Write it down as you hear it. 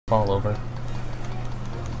fall over.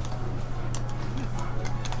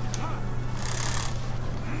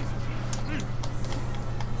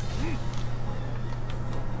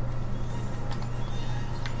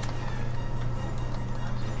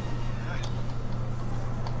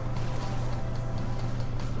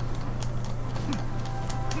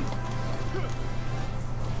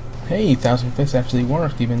 Hey, Thousand Fists actually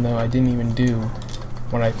worked, even though I didn't even do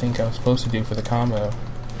what I think I was supposed to do for the combo.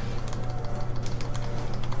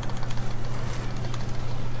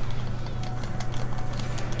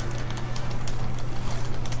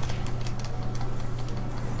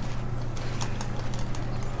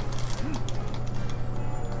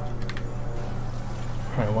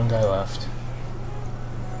 Alright, one guy left.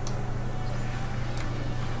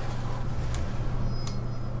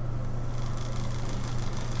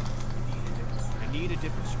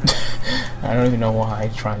 I don't even know why I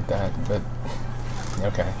tried that, but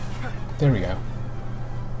okay. There we go.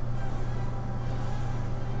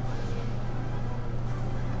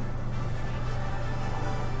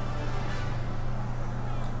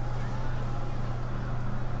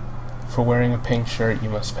 For wearing a pink shirt, you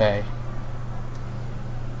must pay.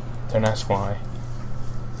 Don't ask why.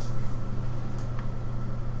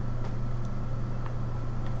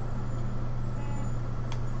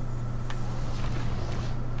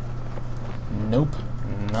 Nope,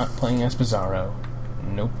 not playing as Bizarro.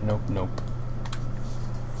 Nope, nope, nope.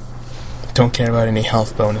 Don't care about any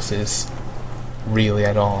health bonuses. Really,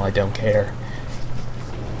 at all, I don't care.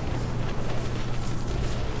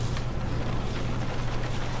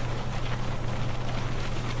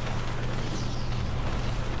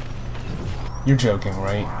 You're joking,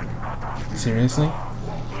 right? Seriously?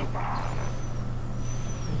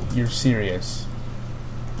 You're serious.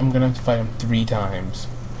 I'm gonna have to fight him 3 times.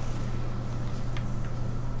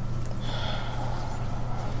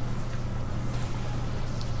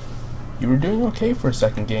 You were doing okay for a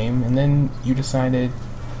second game, and then you decided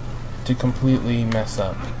to completely mess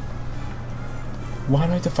up. Why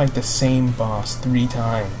do I have to fight the same boss 3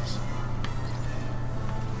 times?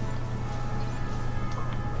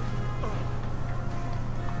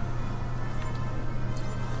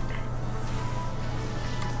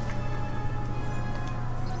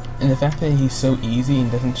 And the fact that he's so easy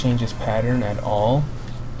and doesn't change his pattern at all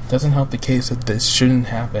doesn't help the case that this shouldn't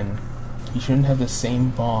happen. You shouldn't have the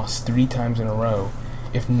same boss 3 times in a row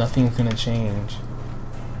if nothing's gonna change.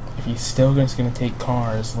 If he's still just gonna take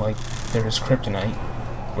cars like they're his kryptonite,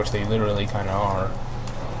 which they literally kinda are.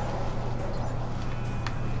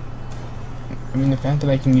 I mean, the fact that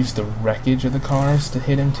I can use the wreckage of the cars to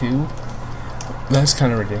hit him too, that's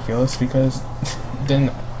kinda ridiculous, because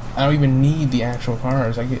then I don't even need the actual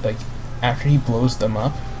cars. I get, like, after he blows them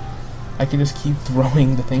up, I can just keep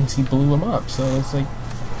throwing the things he blew him up, so it's like,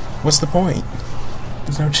 what's the point?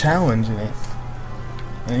 There's no challenge in it.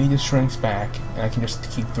 And then he just shrinks back, and I can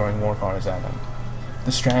just keep throwing more cars at him.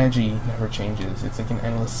 The strategy never changes. It's like an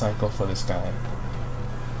endless cycle for this guy.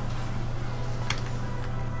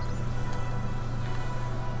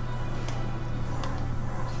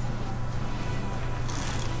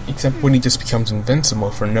 Except when he just becomes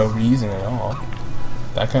invincible for no reason at all.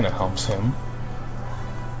 That kind of helps him.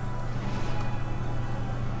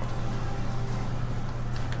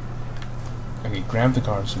 Okay, grab the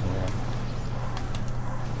car, Superman.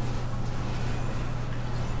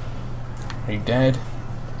 Are you dead?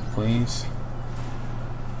 Please?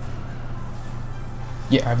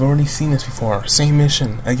 Yeah, I've already seen this before. Same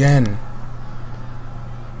mission, again.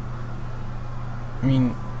 I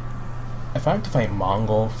mean, if I have to fight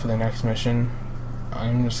Mongol for the next mission,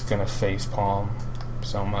 I'm just gonna facepalm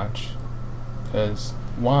so much. Because,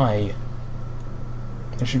 why?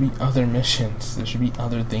 There should be other missions. There should be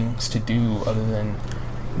other things to do other than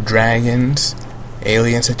dragons,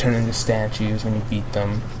 aliens that turn into statues when you beat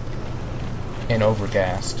them, and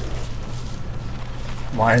Overcast.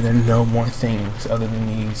 Why are there no more things other than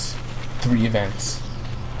these 3 events?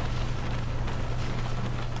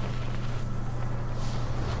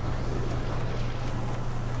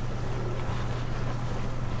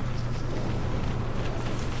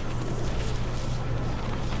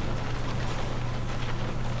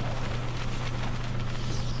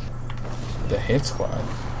 The Hit Squad.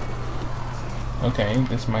 Okay,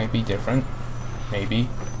 this might be different. Maybe.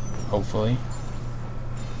 Hopefully.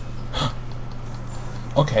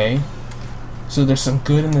 Okay. So there's some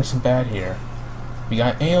good and there's some bad here. We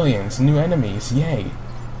got aliens, new enemies, yay.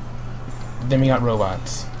 Then we got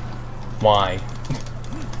robots. Why?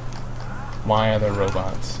 Why are there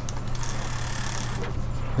robots?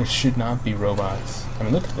 There should not be robots. I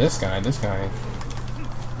mean, look at this guy.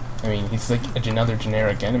 I mean, he's like another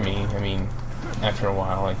generic enemy. I mean, after a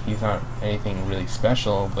while. Like, he's not anything really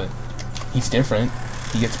special, but he's different.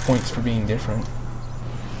 He gets points for being different.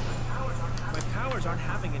 My powers aren't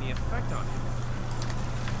having any effect on him.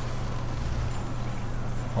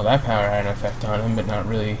 Well, that power had an effect on him, but not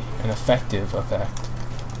really an effective effect.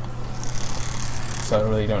 So I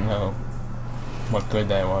really don't know what good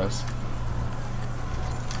that was.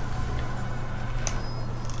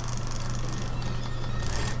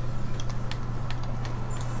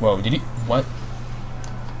 Whoa, did he? What?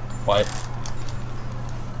 What?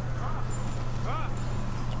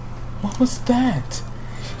 What was that?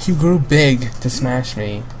 He grew big to smash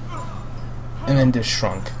me, and then just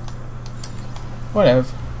shrunk.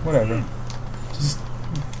 Whatever. Just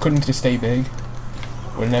couldn't just stay big.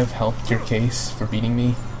 Wouldn't have helped your case for beating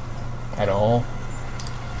me at all.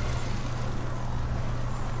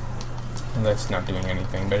 And that's not doing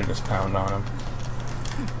anything. Better just pound on him.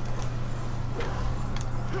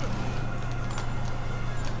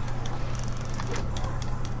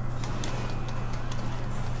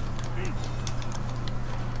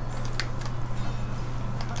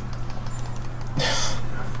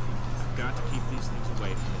 Got to keep these things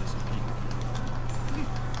away from innocent people.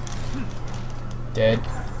 Dead.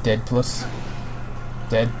 Dead plus.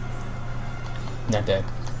 Dead. Not dead.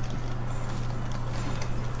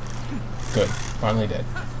 Good. Finally dead.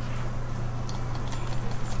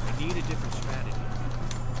 I need a different strategy.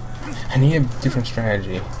 I need a different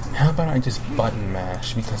strategy. How about I just button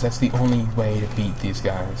mash? Because that's the only way to beat these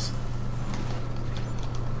guys.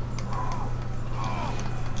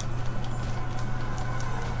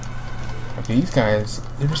 Like, these guys,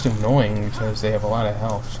 they're just annoying because they have a lot of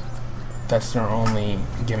health. That's their only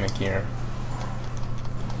gimmick here.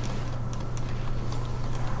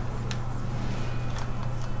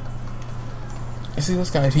 You see this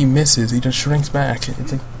guy, if he misses, he just shrinks back.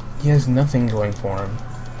 It's like, he has nothing going for him.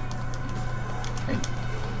 Hey,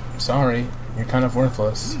 sorry, you're kind of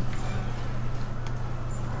worthless.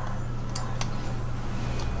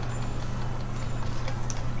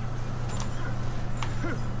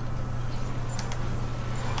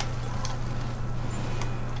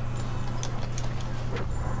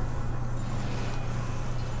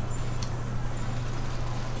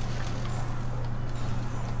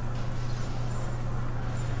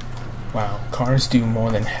 Wow, cars do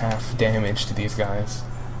more than half damage to these guys.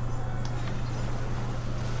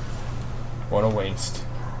 What a waste.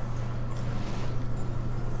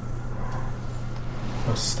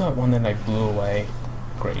 Was this that one that I blew away?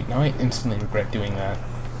 Great, now I instantly regret doing that.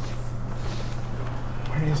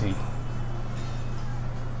 Where is he?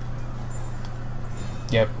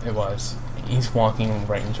 Yep, it was. He's walking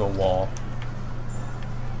right into a wall.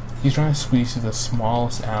 He's trying to squeeze through the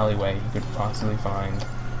smallest alleyway he could possibly find.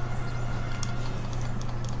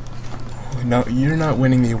 No, you're not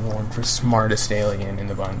winning the award for smartest alien in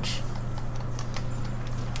the bunch.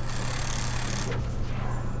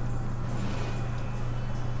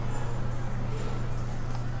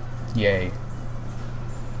 Yay.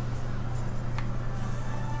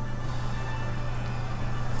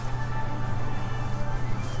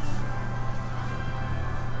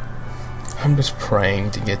 I'm just praying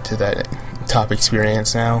to get to that top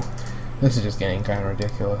experience now. This is just getting kind of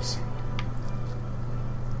ridiculous.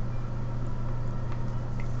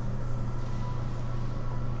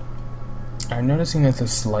 I'm noticing that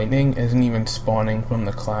this lightning isn't even spawning from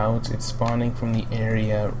the clouds, it's spawning from the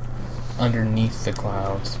area underneath the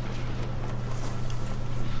clouds.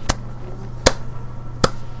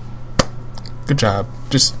 Good job.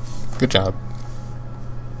 Just good job.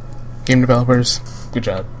 Game developers, good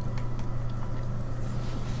job.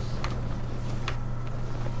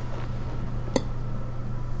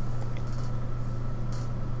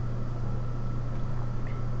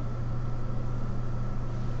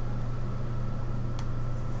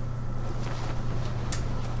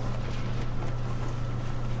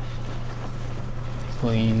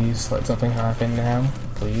 Please, let something happen now.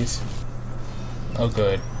 Please. Oh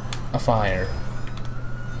good. A fire.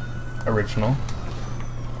 Original.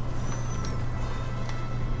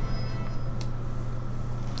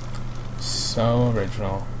 So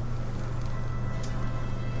original.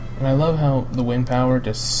 And I love how the wind power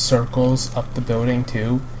just circles up the building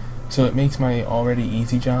too, so it makes my already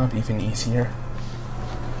easy job even easier.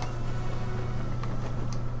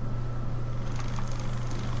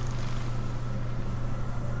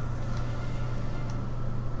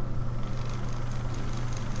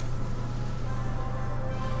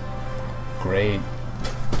 Great.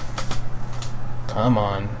 Come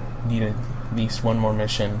on. Need at least one more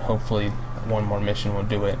mission. Hopefully one more mission will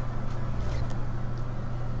do it.